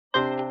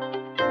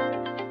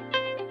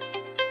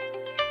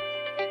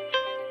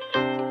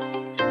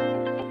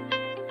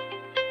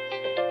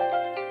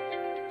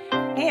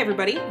Hey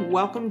everybody,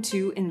 welcome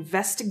to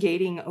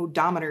Investigating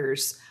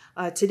Odometers.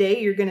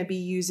 Today you're going to be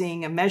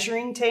using a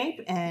measuring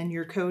tape and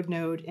your code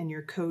node and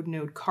your code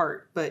node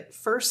cart. But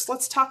first,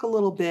 let's talk a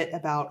little bit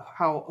about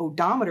how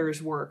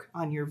odometers work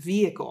on your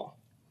vehicle.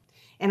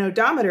 An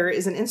odometer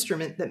is an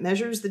instrument that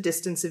measures the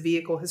distance a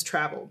vehicle has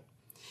traveled.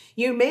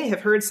 You may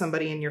have heard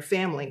somebody in your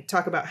family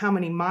talk about how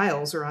many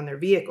miles are on their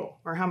vehicle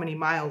or how many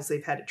miles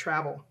they've had to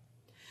travel.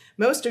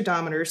 Most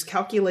odometers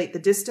calculate the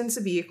distance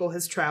a vehicle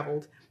has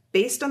traveled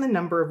based on the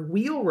number of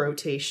wheel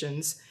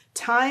rotations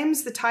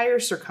times the tire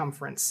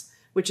circumference,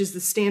 which is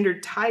the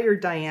standard tire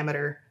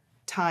diameter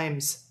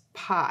times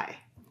pi.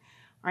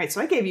 All right,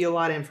 so I gave you a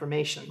lot of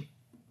information.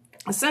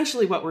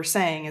 Essentially what we're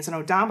saying is an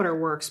odometer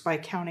works by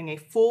counting a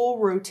full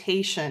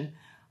rotation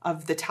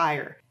of the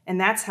tire,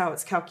 and that's how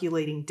it's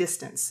calculating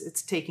distance.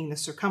 It's taking the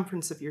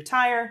circumference of your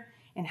tire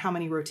and how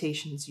many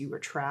rotations you are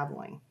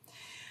traveling.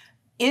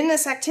 In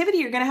this activity,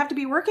 you're going to have to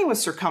be working with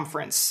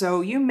circumference,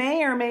 so you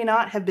may or may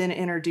not have been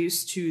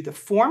introduced to the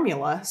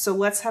formula, so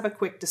let's have a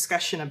quick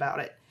discussion about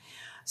it.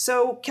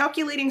 So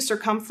calculating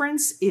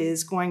circumference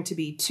is going to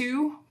be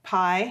 2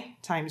 pi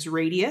times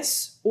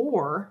radius,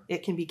 or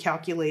it can be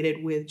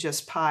calculated with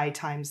just pi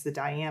times the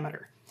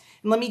diameter.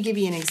 And let me give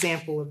you an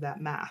example of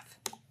that math.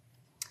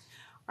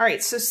 All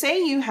right, so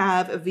say you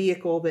have a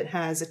vehicle that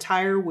has a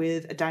tire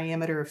with a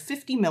diameter of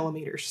 50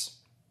 millimeters.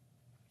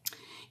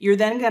 You're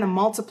then going to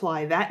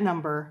multiply that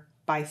number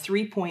by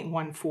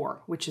 3.14,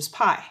 which is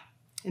pi.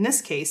 In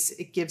this case,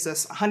 it gives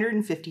us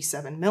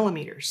 157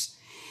 millimeters.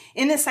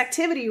 In this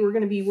activity, we're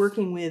going to be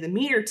working with a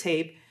meter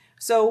tape,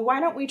 so why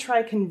don't we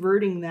try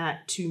converting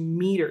that to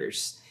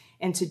meters?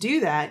 And to do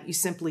that, you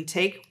simply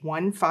take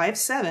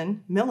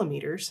 157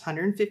 millimeters,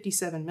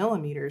 157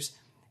 millimeters,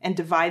 and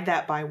divide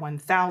that by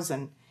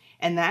 1,000,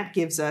 and that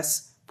gives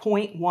us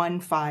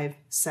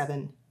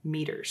 0.157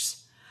 meters.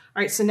 All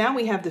right, so now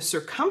we have the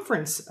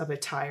circumference of a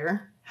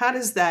tire. How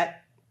does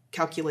that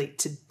calculate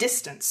to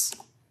distance?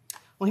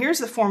 Well, here's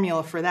the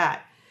formula for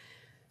that.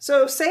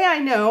 So say I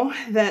know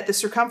that the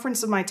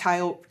circumference of my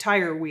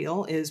tire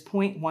wheel is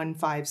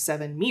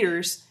 0.157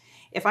 meters.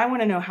 If I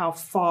want to know how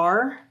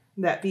far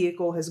that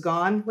vehicle has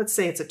gone, let's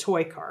say it's a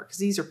toy car, because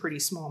these are pretty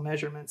small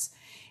measurements.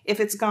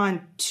 If it's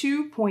gone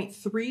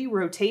 2.3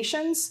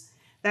 rotations,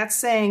 that's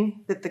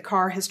saying that the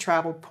car has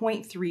traveled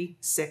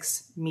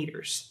 0.36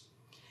 meters.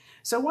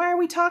 So why are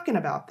we talking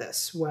about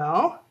this?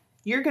 Well,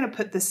 you're going to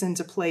put this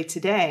into play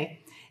today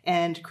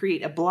and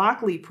create a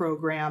Blockly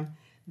program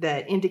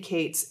that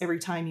indicates every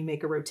time you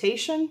make a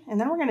rotation,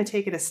 and then we're going to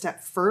take it a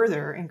step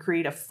further and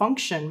create a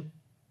function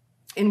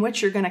in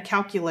which you're going to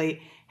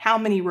calculate how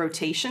many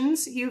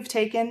rotations you've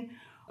taken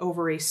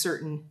over a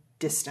certain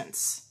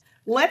distance.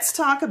 Let's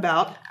talk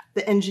about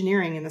the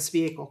engineering in this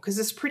vehicle, because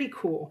it's pretty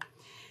cool.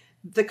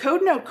 The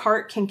code node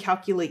cart can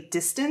calculate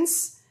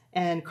distance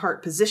and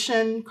cart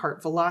position,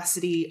 cart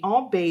velocity,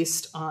 all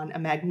based on a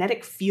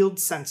magnetic field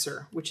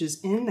sensor, which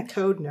is in the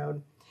code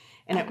node.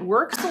 And it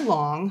works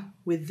along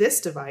with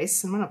this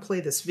device. I'm going to play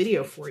this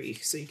video for you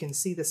so you can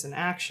see this in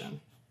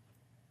action.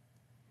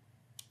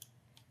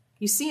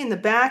 You see in the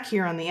back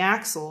here on the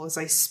axle, as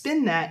I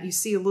spin that, you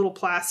see a little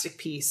plastic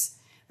piece.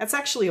 That's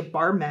actually a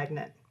bar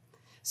magnet.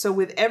 So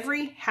with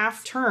every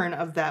half turn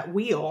of that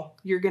wheel,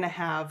 you're going to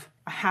have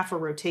a half a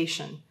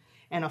rotation.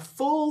 And a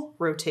full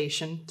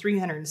rotation,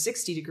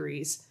 360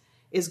 degrees,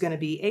 is going to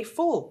be a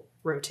full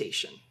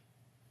rotation.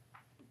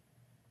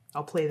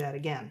 I'll play that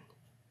again.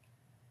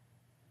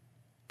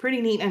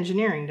 Pretty neat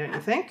engineering, don't you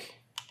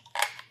think?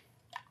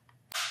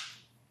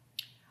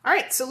 All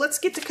right, so let's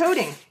get to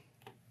coding.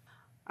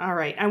 All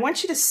right, I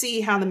want you to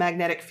see how the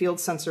magnetic field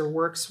sensor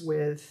works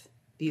with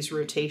these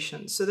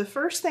rotations. So the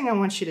first thing I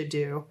want you to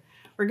do,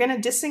 we're going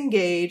to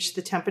disengage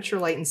the temperature,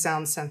 light, and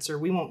sound sensor.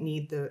 We won't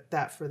need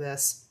that for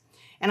this.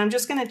 And I'm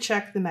just going to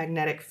check the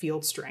magnetic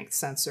field strength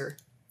sensor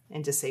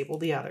and disable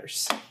the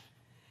others.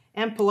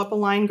 And pull up a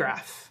line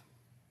graph.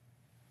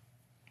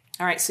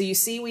 All right, so you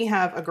see we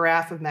have a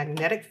graph of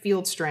magnetic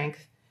field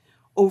strength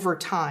over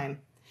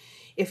time.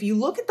 If you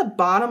look at the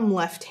bottom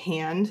left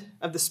hand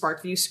of the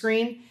SparkView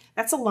screen,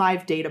 that's a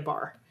live data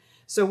bar.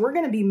 So we're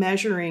going to be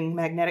measuring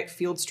magnetic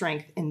field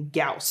strength in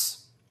Gauss.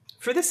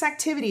 For this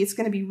activity, it's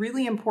going to be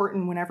really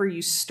important whenever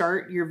you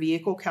start your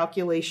vehicle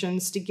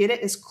calculations to get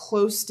it as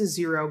close to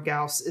 0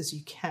 Gauss as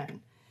you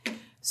can.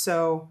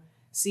 So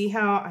see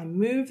how I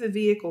move the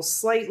vehicle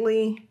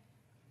slightly.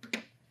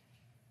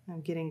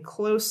 I'm getting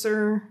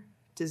closer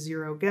to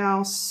 0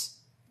 Gauss.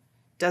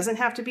 Doesn't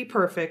have to be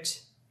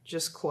perfect,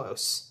 just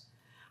close.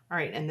 All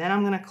right, and then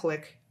I'm going to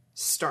click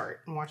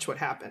Start and watch what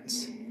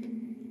happens.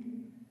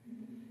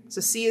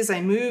 So see, as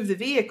I move the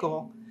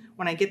vehicle,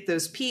 when I get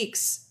those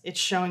peaks, it's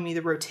showing me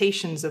the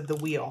rotations of the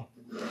wheel.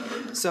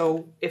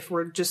 So if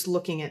we're just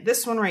looking at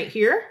this one right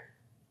here,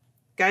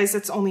 guys,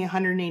 that's only a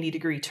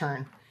 180-degree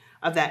turn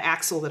of that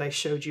axle that I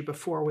showed you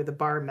before with the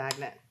bar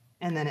magnet.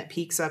 And then it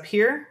peaks up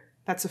here,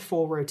 that's a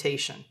full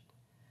rotation.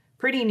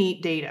 Pretty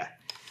neat data.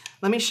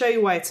 Let me show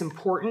you why it's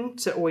important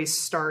to always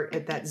start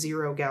at that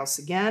 0 Gauss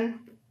again,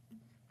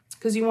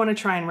 because you want to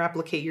try and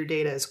replicate your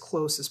data as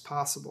close as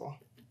possible.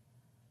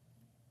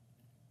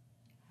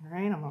 All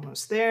right, I'm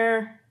almost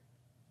there.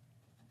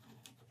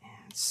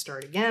 And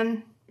start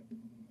again.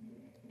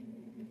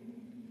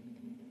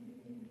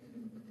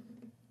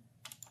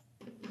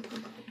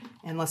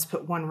 And let's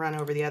put one run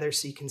over the other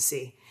so you can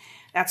see.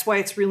 That's why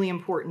it's really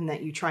important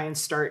that you try and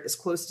start as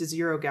close to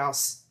 0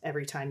 Gauss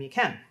every time you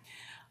can.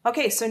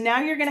 Okay, so now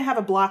you're going to have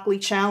a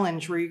Blockly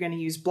challenge where you're going to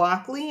use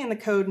Blockly and the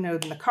code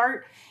node and the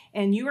cart,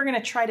 and you are going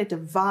to try to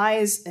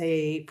devise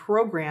a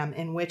program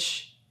in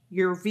which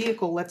your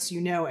vehicle lets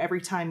you know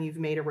every time you've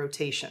made a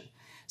rotation.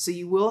 So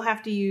you will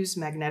have to use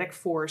magnetic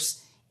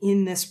force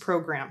in this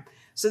program.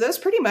 So those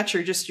pretty much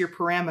are just your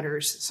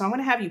parameters. So I'm going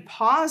to have you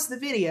pause the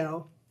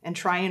video and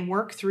try and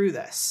work through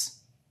this.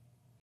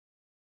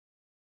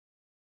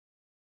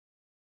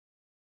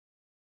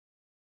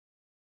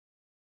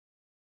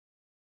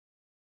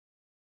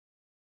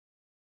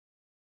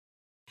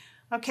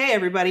 Okay,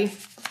 everybody,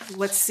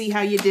 let's see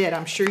how you did.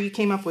 I'm sure you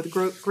came up with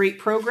great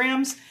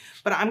programs,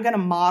 but I'm going to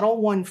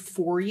model one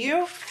for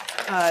you.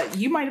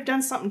 You might have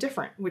done something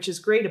different, which is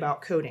great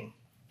about coding.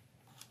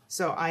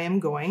 So I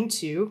am going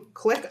to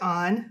click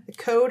on the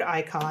code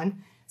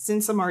icon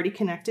since I'm already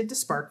connected to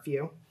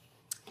SparkView.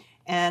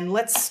 And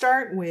let's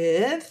start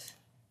with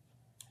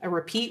a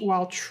repeat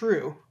while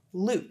true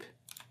loop.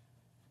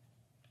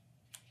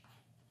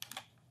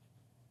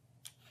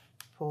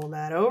 Pull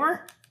that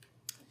over.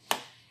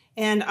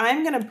 And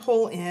I'm going to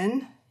pull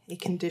in a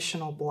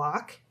conditional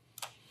block,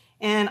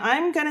 and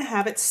I'm going to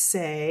have it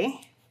say,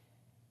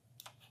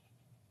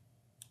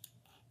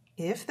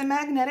 if the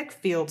magnetic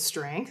field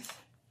strength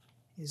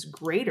is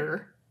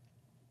greater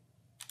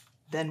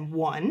than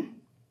 1,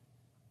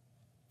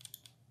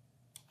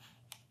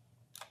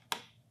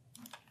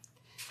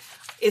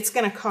 it's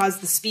going to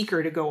cause the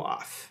speaker to go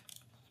off.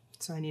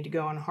 So I need to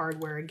go on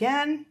hardware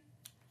again,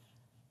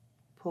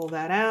 pull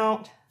that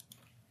out.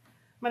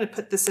 I'm going to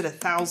put this at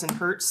 1,000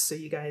 Hertz so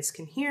you guys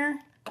can hear.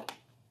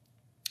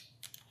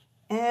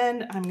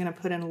 And I'm going to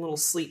put in a little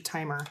sleep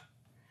timer.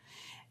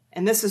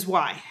 And this is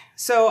why.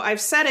 So I've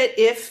set it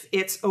if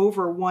it's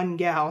over 1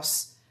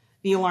 Gauss,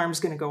 the alarm's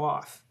going to go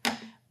off.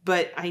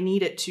 But I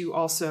need it to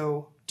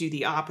also do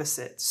the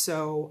opposite.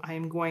 So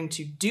I'm going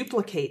to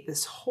duplicate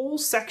this whole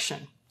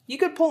section. You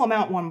could pull them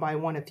out one by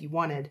one if you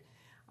wanted.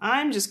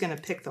 I'm just going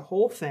to pick the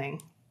whole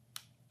thing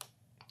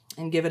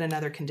and give it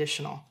another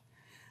conditional.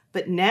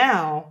 But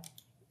now,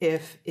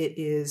 if it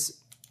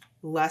is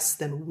less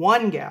than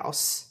 1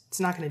 Gauss, it's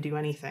not going to do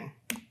anything.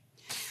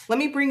 Let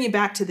me bring you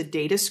back to the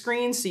data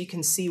screen so you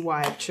can see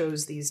why I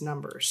chose these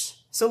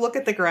numbers. So look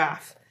at the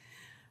graph.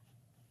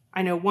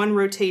 I know 1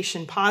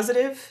 rotation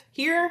positive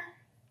here,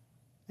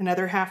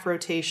 another half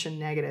rotation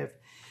negative.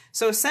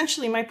 So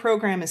essentially my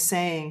program is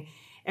saying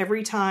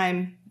every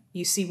time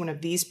you see one of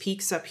these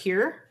peaks up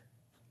here,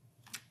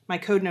 my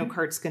code node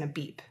cart's going to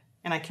beep.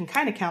 And I can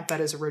kind of count that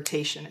as a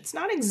rotation. It's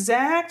not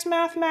exact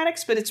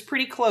mathematics, but it's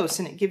pretty close,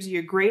 and it gives you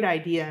a great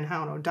idea on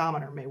how an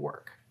odometer may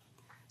work.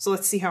 So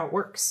let's see how it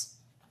works.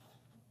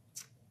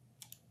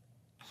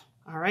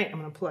 All right,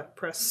 I'm going to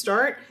press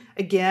start.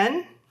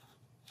 Again,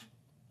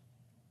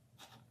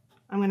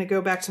 I'm going to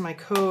go back to my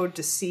code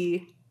to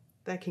see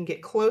that I can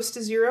get close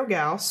to 0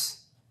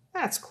 Gauss.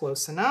 That's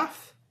close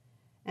enough.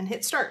 And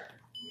hit start.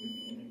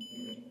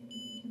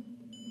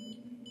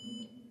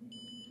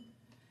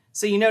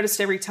 So you noticed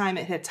every time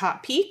it hit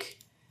top peak,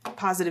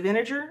 positive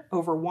integer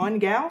over 1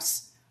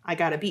 Gauss, I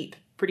got a beep.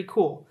 Pretty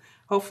cool.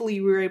 Hopefully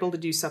you were able to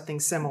do something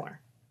similar.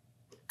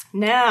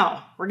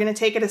 Now we're going to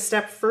take it a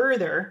step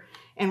further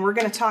and we're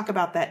going to talk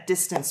about that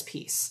distance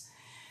piece.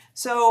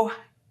 So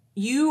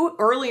you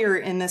earlier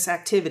in this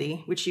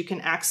activity, which you can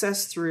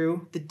access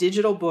through the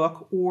digital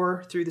book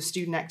or through the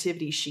student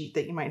activity sheet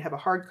that you might have a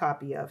hard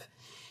copy of,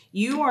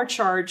 you are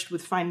charged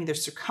with finding the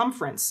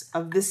circumference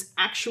of this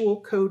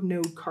actual code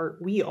node cart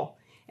wheel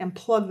and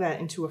plug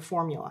that into a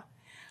formula.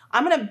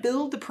 I'm going to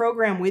build the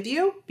program with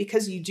you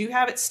because you do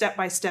have it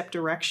step-by-step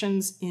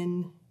directions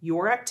in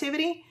your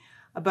activity,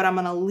 but I'm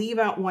going to leave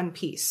out one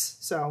piece.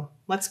 So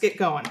let's get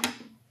going.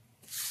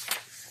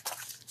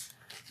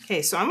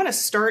 Okay, so I'm going to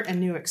start a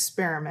new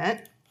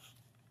experiment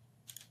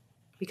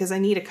because I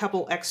need a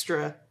couple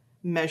extra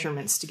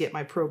measurements to get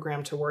my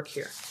program to work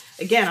here.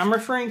 Again, I'm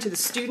referring to the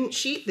student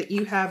sheet that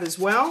you have as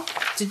well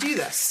to do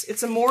this.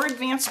 It's a more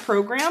advanced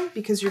program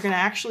because you're going to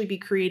actually be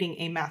creating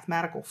a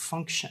mathematical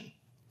function.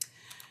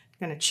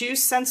 I'm going to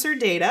choose sensor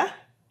data.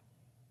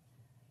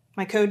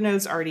 My code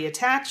node's already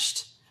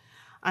attached.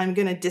 I'm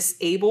going to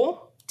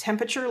disable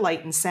temperature,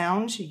 light, and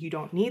sound. You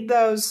don't need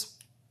those.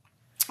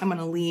 I'm going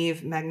to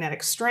leave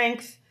magnetic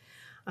strength.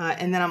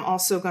 And then I'm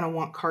also going to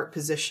want cart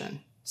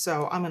position.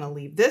 So I'm going to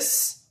leave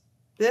this,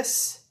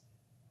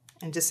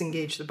 and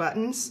disengage the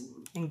buttons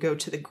and go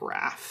to the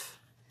graph.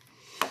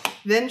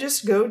 Then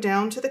just go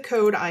down to the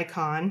code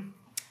icon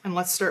and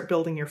let's start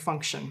building your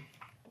function.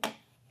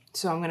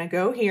 So I'm going to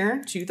go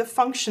here to the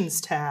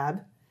functions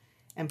tab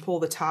and pull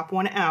the top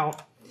one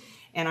out,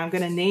 and I'm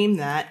going to name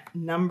that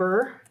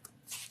number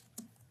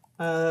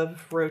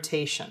of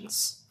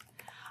rotations.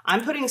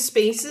 I'm putting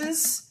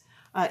spaces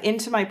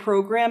into my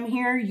program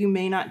here. You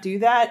may not do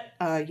that.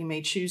 You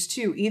may choose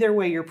to. Either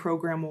way, your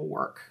program will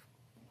work.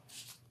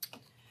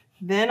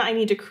 Then I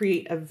need to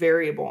create a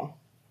variable.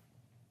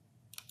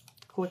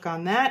 Click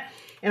on that,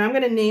 and I'm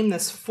going to name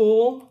this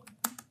full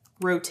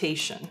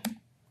rotation.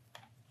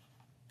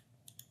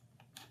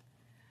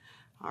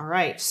 All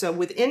right, so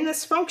within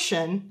this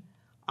function,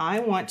 I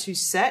want to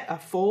set a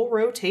full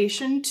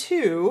rotation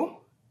to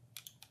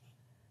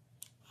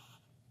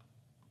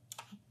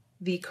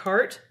the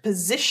cart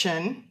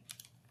position,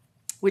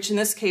 which in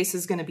this case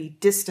is going to be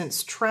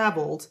distance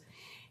traveled.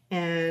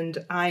 And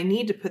I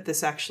need to put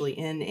this actually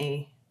in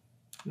a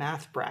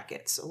math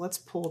bracket. So let's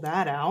pull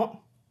that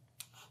out.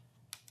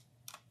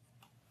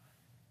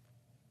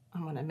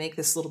 I'm going to make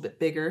this a little bit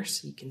bigger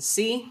so you can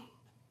see.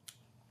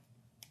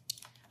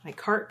 My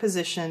cart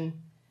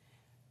position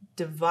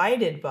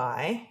divided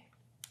by,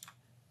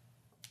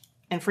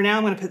 and for now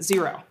I'm going to put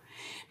 0,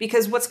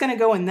 because what's going to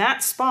go in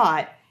that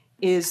spot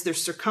is the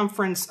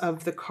circumference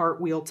of the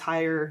cartwheel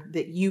tire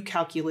that you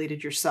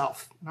calculated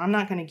yourself. I'm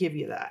not going to give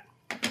you that.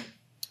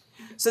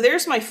 So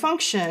there's my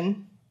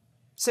function.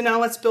 So now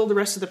let's build the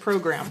rest of the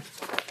program.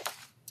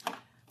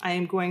 I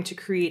am going to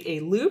create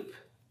a loop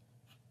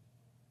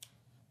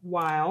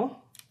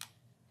while,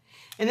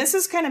 and this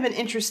is kind of an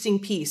interesting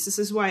piece. This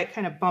is why it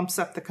kind of bumps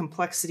up the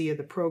complexity of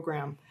the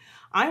program.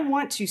 I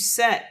want to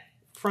set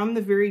from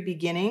the very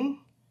beginning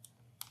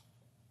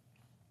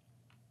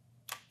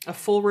a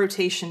full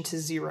rotation to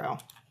 0.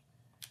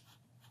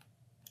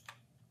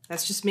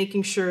 That's just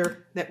making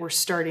sure that we're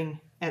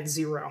starting at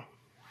 0.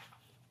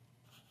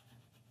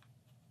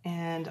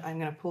 And I'm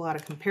going to pull out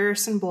a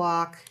comparison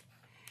block,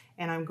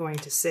 and I'm going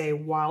to say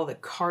while the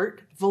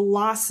cart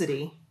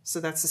velocity,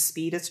 so that's the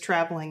speed it's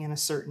traveling in a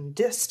certain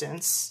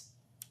distance,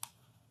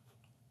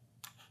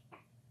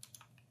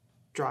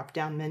 drop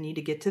down menu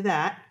to get to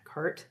that,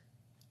 cart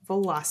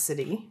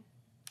velocity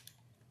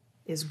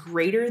is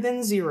greater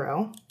than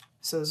 0.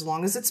 So as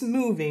long as it's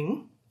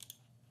moving,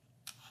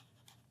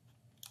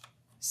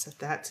 set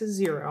that to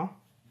 0.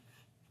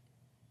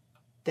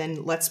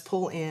 Then let's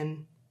pull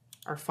in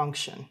our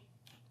function.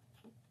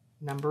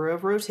 Number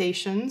of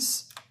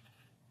rotations.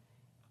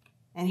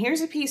 And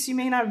here's a piece you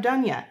may not have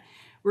done yet.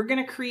 We're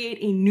going to create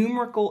a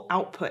numerical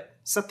output,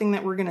 something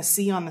that we're going to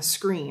see on the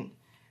screen.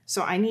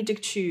 So I need to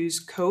choose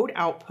code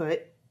output,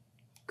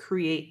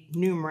 create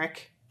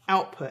numeric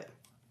output.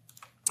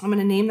 I'm going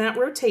to name that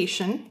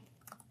rotation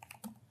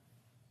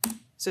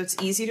so it's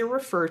easy to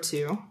refer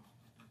to,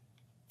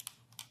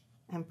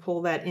 and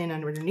pull that in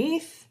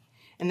underneath.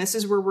 And this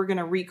is where we're going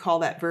to recall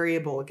that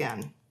variable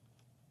again,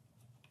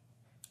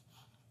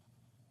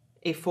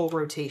 a full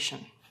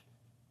rotation.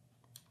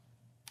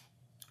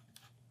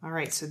 All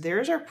right, so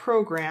there's our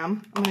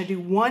program. I'm going to do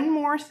one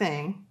more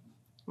thing.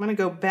 I'm going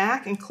to go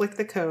back and click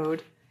the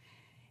code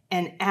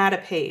and add a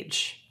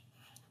page,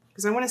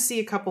 because I want to see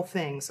a couple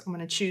things. I'm going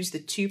to choose the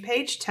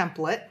 2-page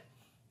template.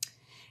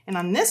 And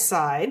on this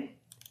side,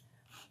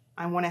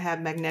 I want to have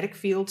magnetic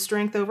field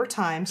strength over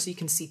time so you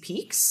can see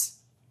peaks.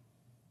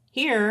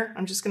 Here,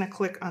 I'm just going to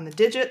click on the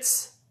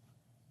digits.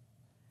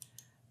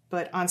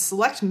 But on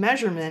select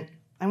measurement,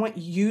 I want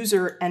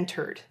user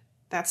entered.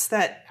 That's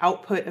that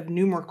output of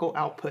numerical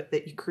output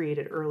that you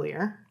created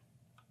earlier.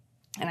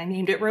 And I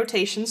named it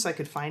rotation so I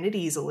could find it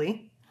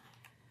easily.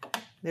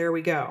 There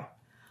we go.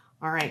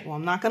 All right, well,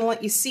 I'm not going to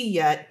let you see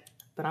yet,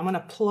 but I'm going to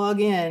plug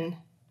in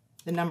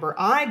the number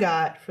I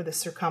got for the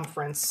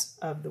circumference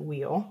of the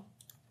wheel.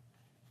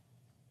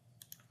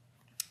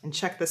 And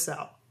check this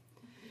out.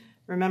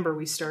 Remember,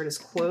 we start as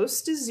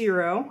close to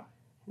 0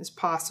 as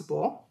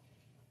possible.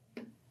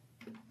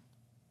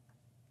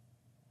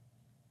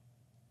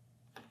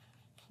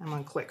 I'm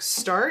going to click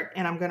start,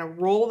 and I'm going to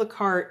roll the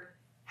cart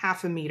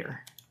 1/2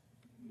 meter.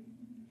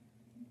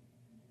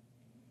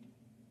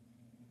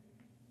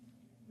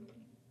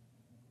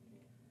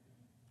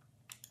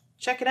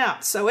 Check it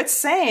out. So it's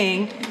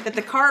saying that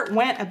the cart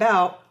went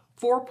about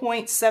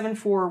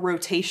 4.74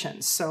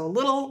 rotations. So a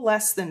little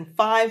less than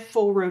 5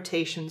 full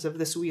rotations of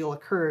this wheel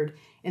occurred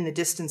in the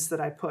distance that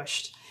I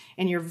pushed.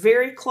 And you're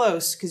very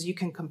close because you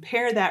can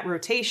compare that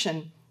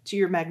rotation to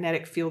your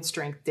magnetic field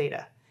strength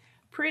data.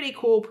 Pretty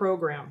cool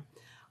program.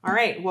 All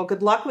right, well,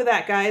 good luck with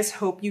that, guys.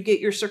 Hope you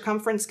get your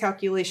circumference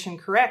calculation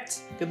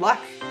correct. Good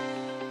luck.